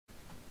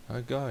Hi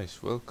guys,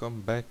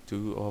 welcome back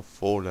to our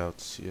Fallout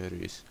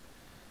series.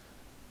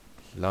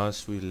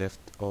 Last we left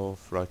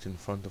off right in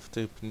front of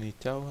Tiffany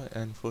Tower,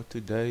 and for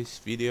today's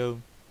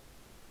video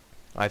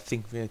I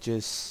think we're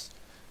just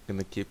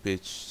gonna keep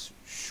it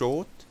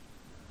short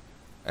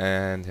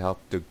and help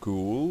the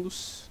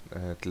ghouls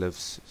that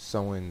lives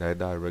somewhere in that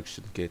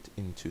direction get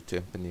into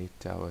Tiffany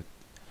Tower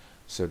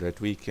so that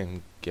we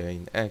can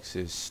gain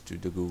access to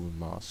the ghoul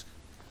mask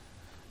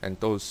and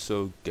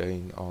also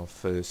gain our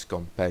first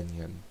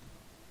companion.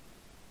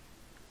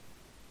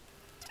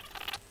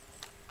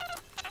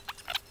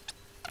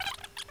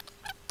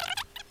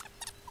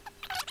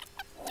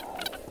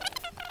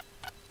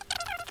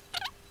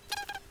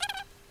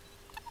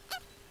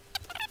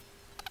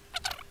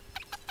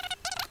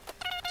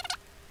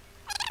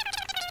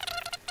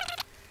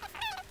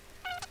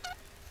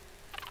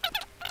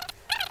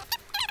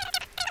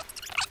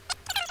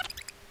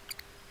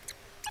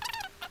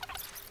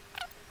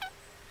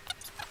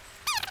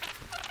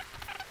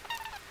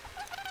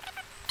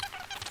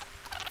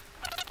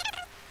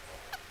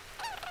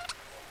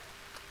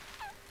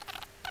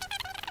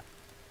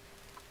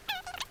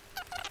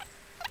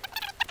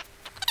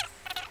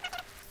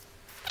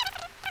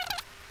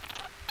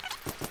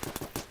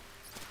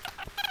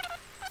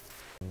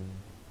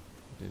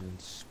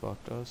 Didn't spot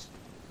us.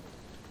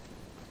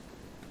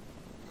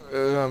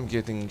 I'm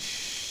getting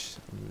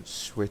I'm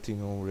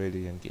sweating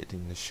already and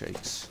getting the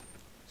shakes.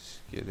 Let's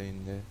get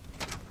in there.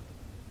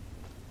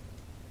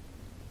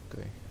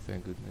 Okay,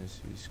 thank goodness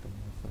he's coming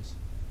with us.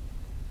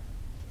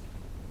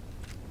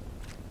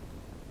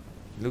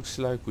 Looks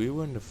like we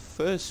were the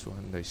first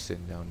one they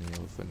sent down here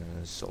with an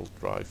assault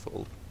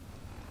rifle.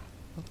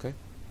 Okay,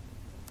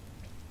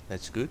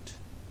 that's good.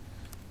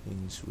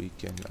 Means we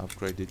can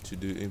upgrade it to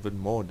do even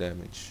more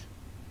damage.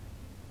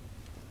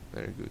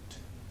 Very good.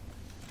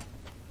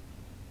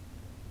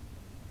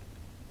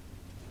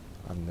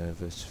 I'm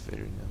nervous,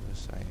 very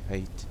nervous. I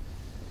hate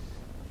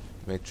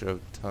metro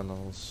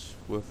tunnels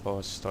with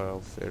hostile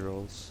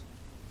ferals.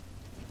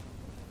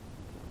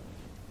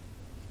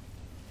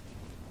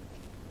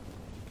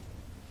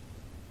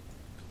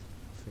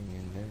 Nothing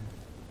in there.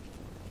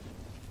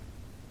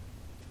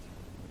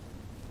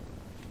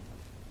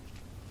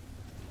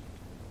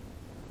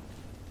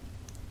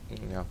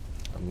 Yeah,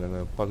 I'm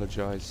gonna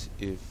apologize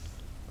if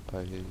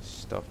I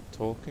stop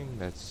talking.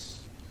 That's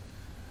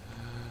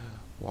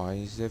why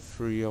is there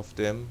 3 of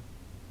them?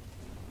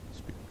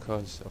 It's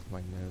because of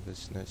my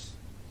nervousness.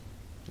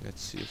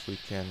 Let's see if we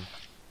can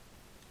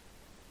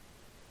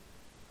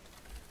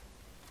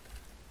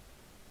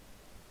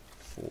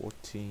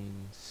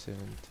 (14,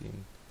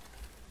 17).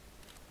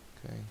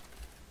 Okay,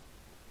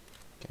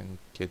 can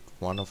get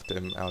one of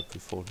them out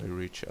before they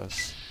reach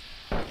us.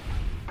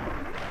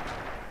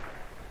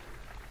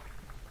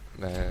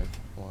 That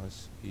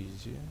was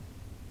easier.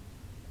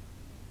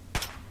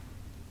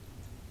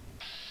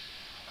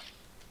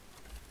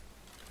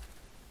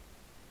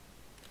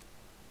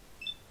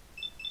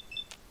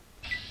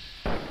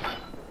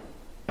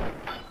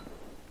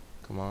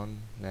 Come on,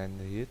 land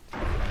the hit.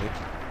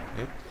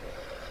 Hit.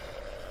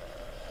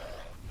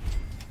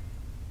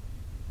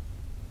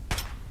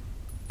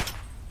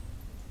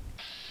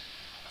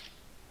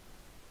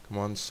 Come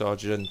on,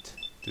 Sergeant,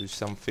 do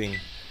something.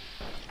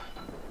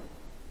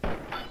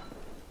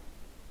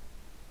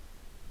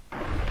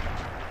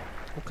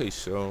 Okay,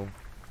 so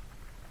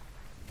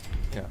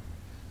yeah,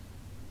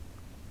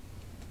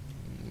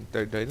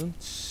 they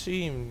don't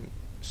seem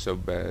so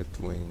bad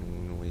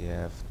when we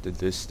have the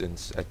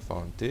distance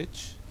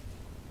advantage.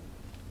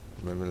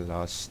 Remember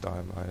last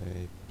time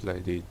I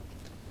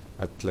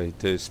played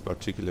this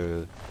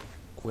particular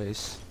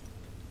quest.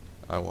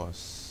 That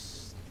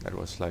was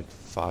like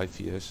 5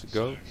 years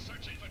ago.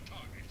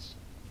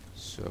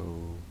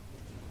 So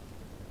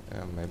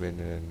maybe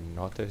they're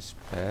not as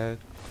bad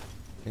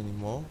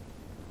anymore.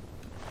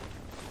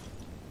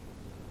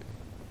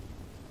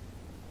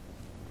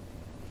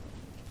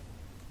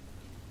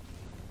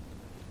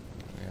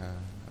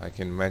 I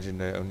can imagine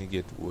they only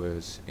get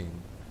worse in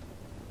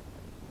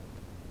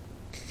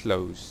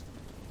closed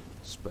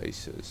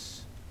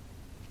spaces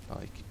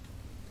like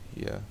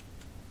here.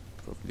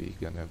 Probably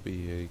gonna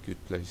be a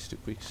good place to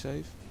quick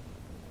save.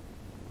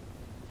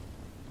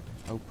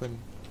 Open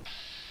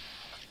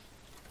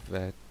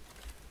that.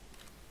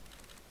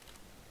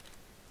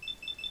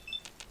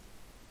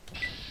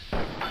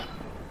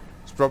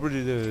 It's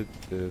probably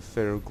the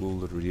feral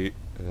ghoul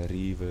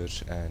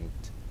reavers and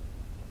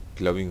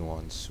glowing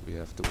ones we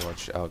have to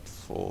watch out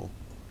for,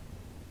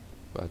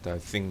 but I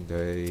think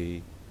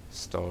they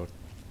start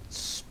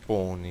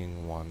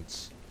spawning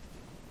once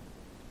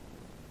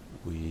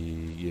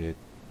we get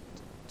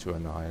to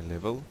an higher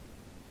level.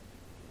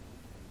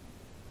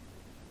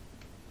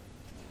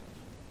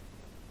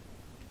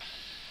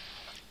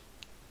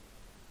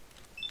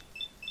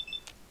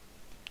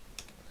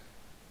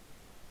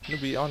 To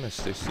be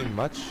honest, they seem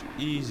much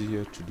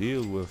easier to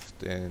deal with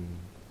than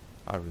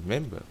I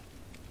remember.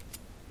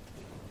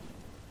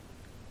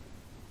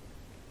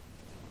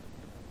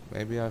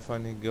 Maybe I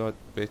finally got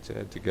better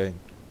at the game.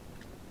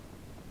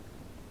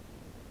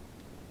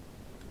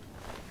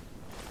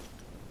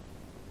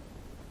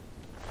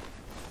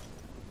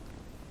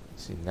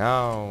 See,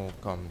 now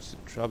comes the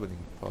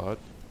troubling part.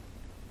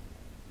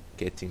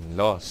 Getting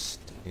lost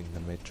in the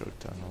metro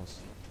tunnels.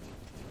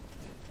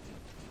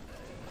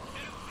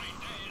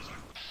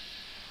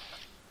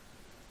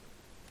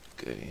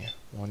 Okay,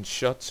 one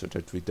shot so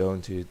that we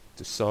don't hit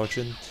the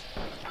sergeant.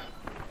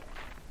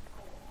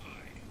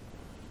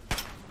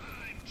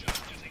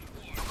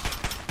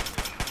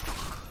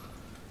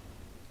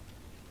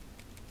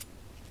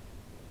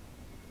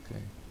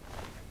 Okay,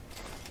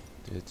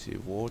 dirty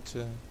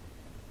water,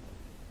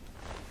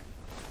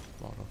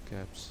 bottle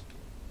caps.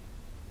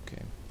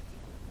 Okay,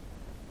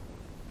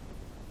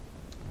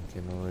 I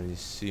can already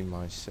see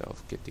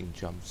myself getting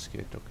jump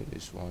scared. Okay,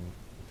 there's one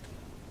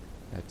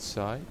that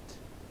side.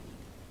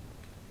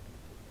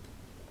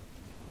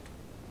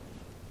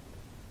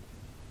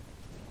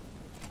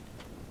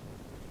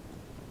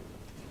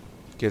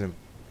 Get him.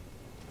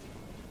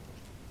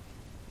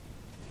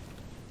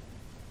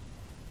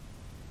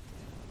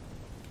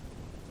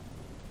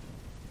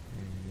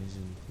 He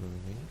isn't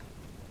moving.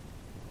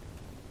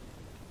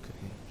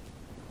 Okay.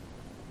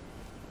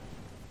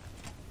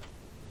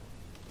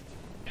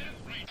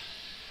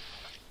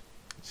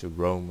 It's a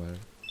roamer.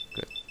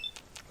 Okay.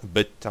 A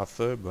bit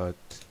tougher, but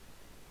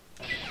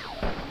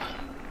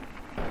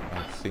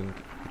I think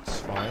it's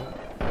fine.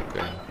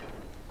 Okay.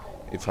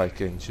 If I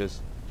can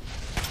just...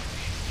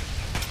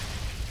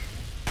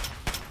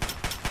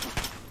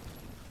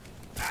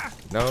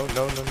 No.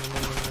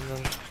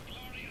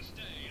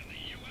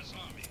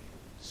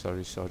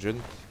 Sorry,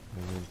 Sergeant.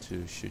 I meant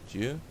to shoot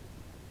you.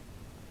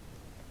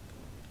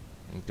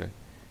 Okay.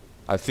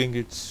 I think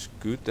it's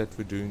good that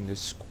we're doing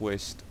this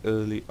quest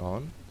early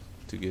on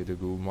to get a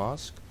ghoul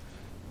mask,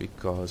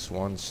 because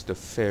once the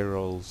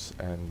ferals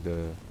and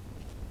the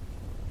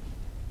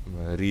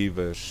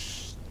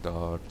reavers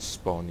start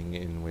spawning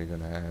in, we're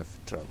gonna have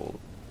trouble.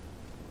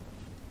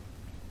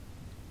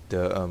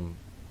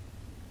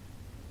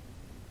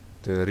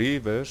 The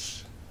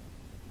reavers,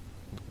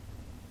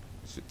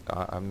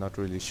 I'm not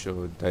really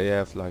sure, they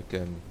have like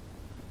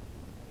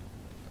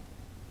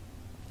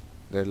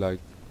they're like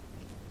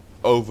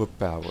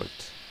overpowered,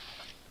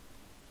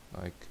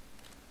 like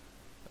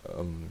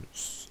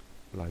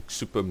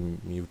super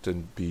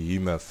mutant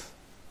behemoth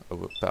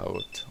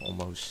overpowered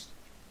almost.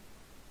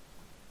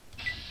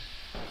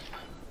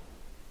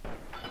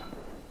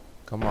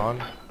 Come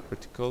on,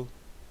 critical.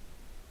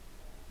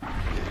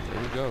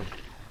 There we go.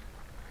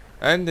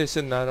 And there's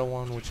another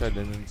one which I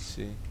didn't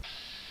see.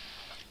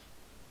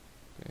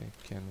 Okay,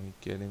 can we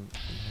get him?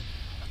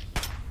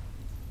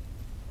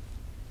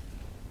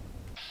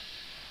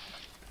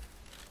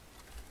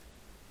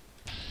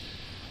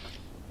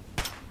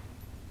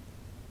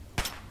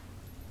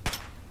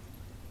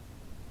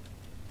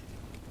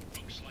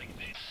 Looks like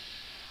this.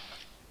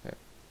 Yeah.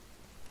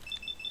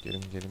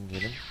 Get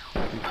him.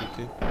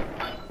 Quickly.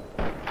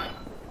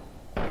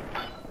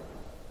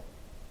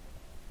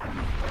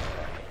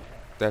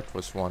 That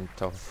was one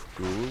tough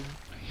ghoul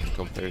in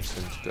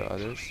comparison to the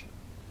others.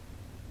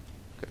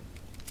 Okay,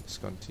 let's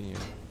continue.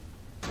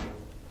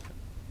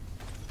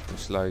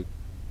 Looks like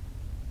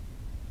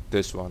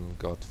this one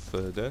got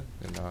further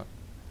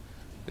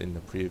than the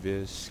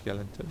previous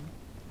skeleton.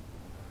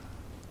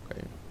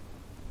 Okay,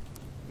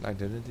 I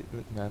didn't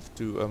even have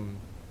to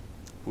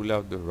pull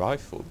out the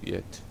rifle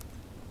yet,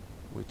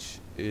 which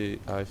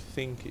I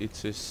think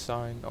it's a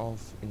sign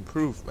of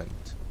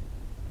improvement.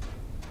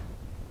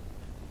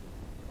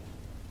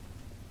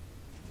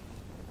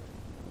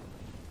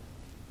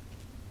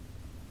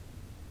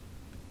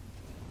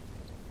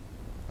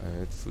 I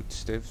heard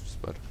footsteps,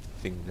 but I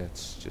think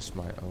that's just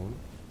my own.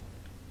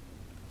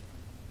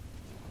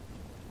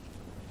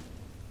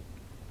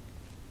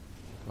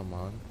 Come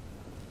on.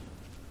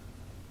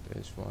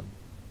 There's one.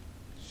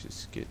 Let's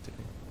just get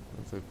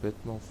move a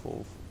bit more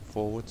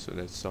forward so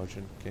that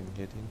Sergeant can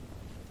get in.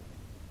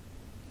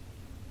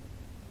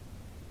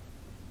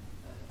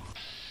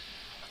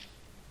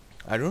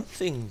 I don't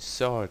think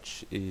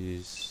Sarge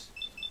is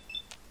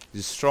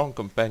a strong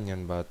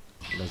companion, but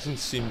doesn't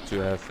seem to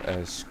have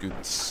as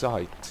good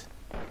sight,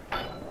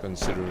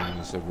 considering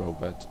he's a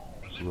robot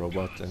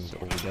and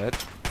all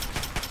that.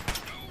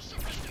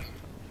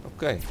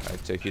 Okay, I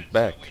take it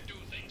back.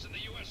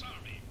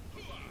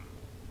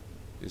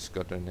 Just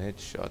got an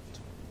headshot,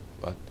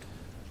 but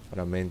what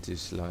I meant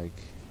is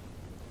like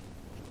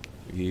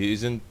he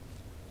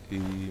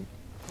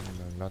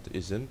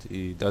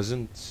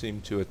doesn't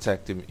seem to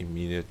attack them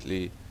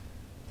immediately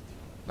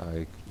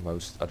like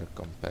most other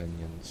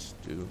companions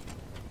do.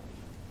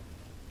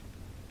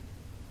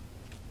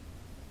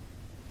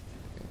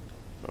 Okay,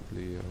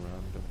 probably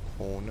around the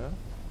corner.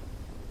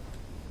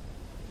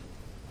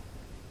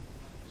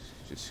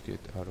 Just get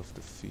out of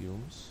the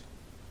fumes.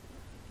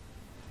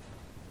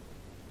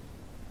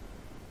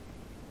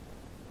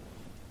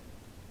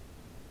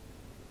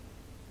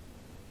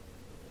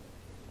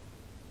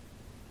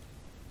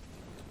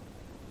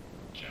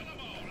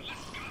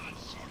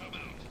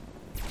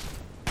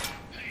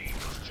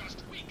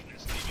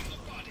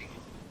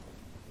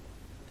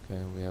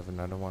 Okay, we have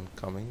another one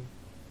coming.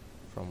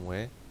 From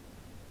where?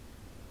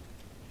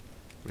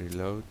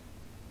 Reload.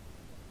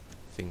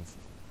 think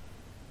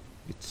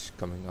it's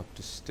coming up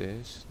the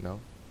stairs. No.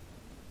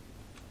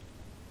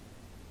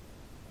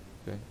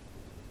 Okay.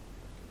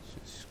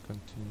 Just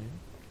continue.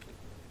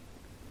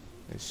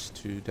 There's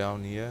 2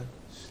 down here.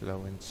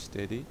 Slow and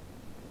steady.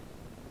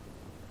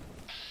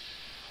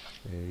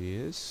 There he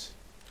is.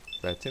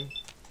 Bat him.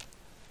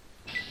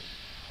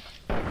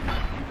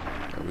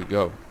 There we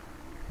go.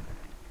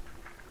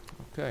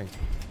 Okay.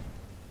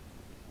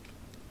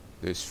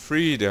 There's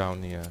 3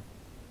 down here.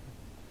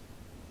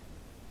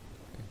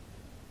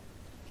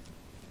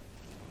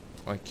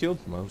 I killed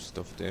most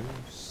of them.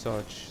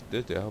 Sarge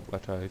did help,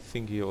 but I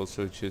think he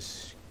also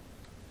just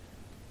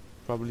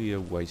probably a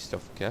waste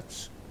of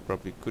caps.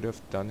 Probably could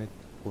have done it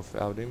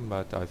without him,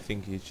 but I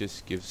think he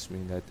just gives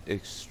me that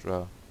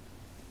extra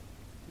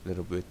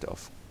little bit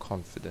of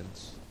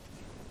confidence.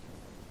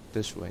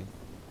 This way.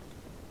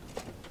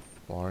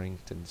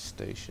 Warrington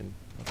Station.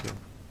 Okay.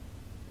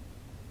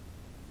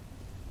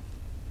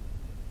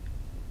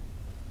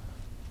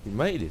 We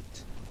made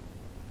it.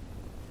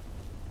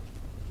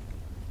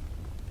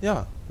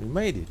 Yeah, we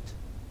made it.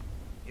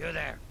 You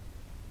there.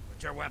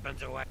 Put your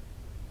weapons away.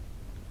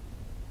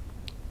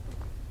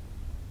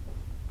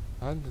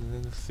 I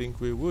didn't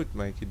think we would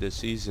make it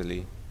this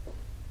easily.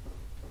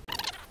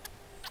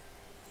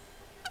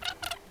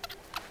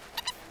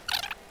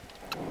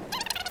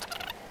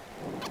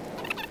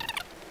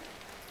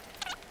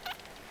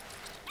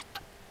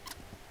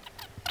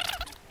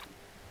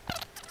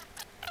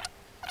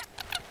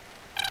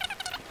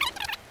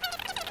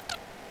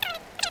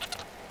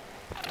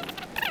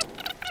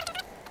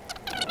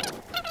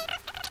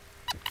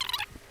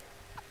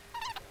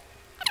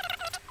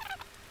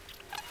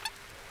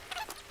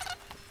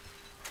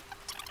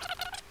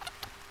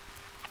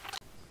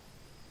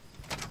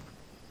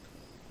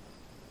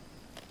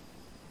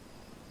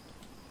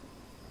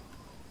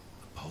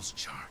 Pulse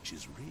charge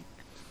is rigged.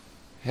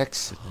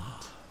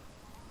 Excellent.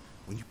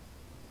 When you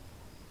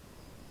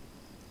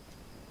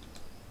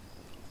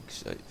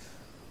Safe.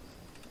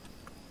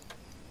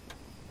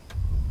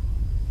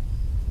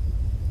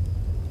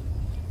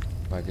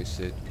 Like I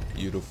said,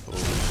 beautiful.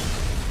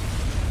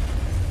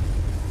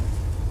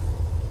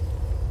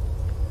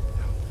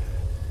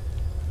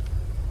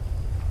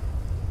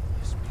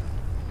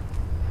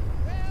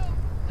 Well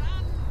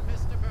done,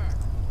 Mr.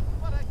 Burke.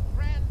 What a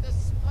grand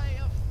display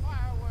of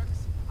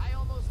fireworks. I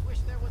almost wish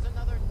there was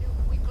another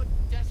nuke we could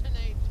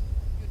detonate.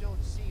 You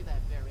don't see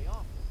that very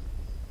often.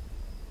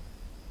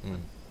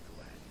 Mm.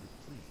 glad you're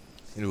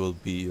pleased. It will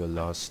be your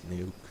last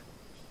nuke.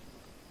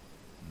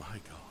 My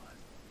God.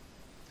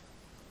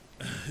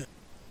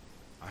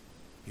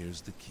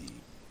 Here's the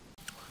key.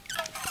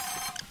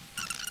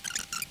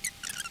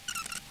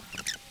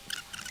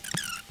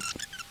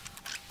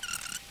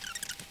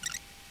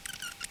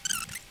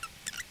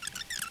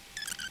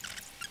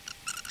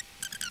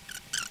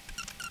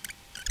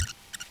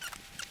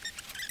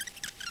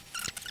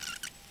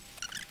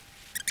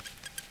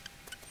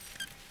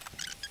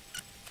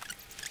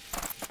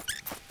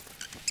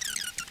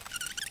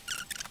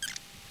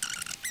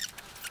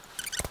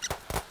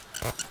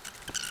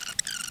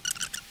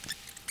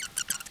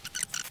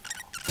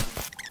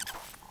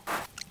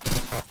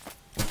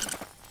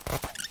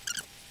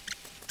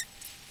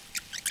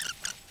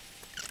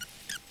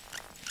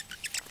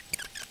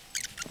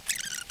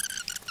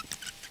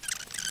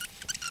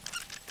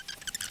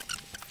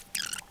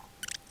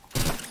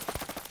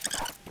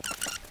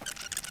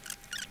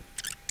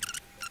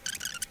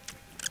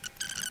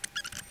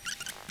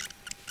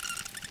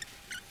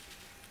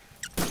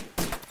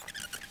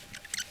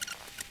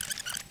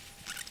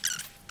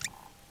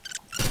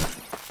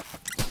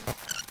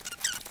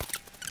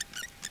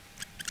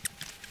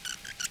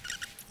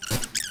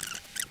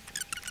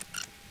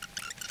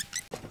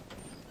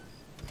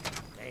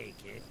 Hey,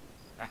 kid.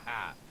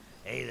 Haha.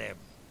 Hey there.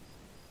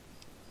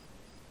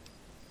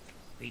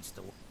 Beats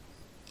the...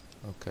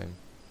 Okay.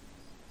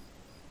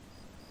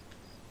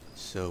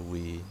 So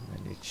we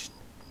managed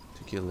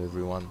to kill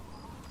everyone.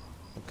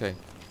 Okay.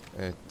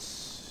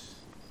 Let's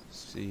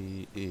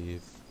see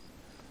if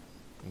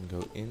we can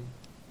go in.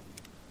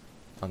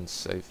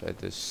 Unsafe at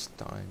this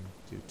time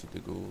due to the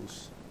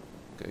ghouls.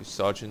 Okay,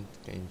 Sergeant,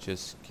 can you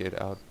just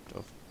get out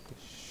of the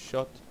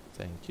shot?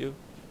 Thank you.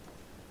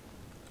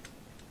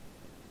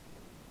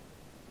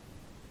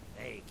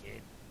 Hey,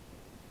 kid.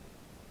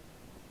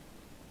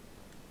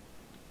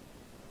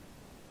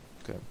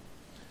 Okay.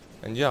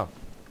 And yeah,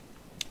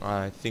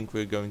 I think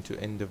we're going to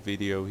end the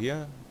video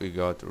here. We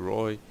got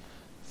Roy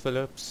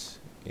Phillips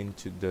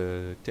into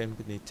the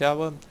Timpani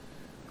Tower.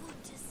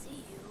 Good to see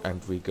you.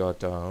 And we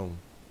got our home.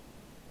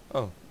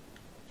 Oh,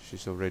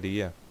 she's already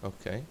here.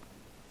 Okay.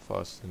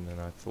 Faster than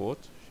I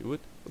thought she would.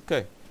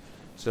 Okay.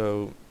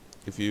 So,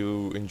 if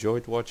you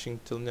enjoyed watching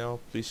till now,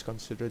 please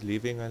consider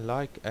leaving a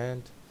like,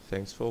 and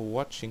thanks for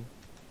watching.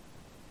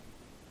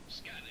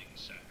 Scanning.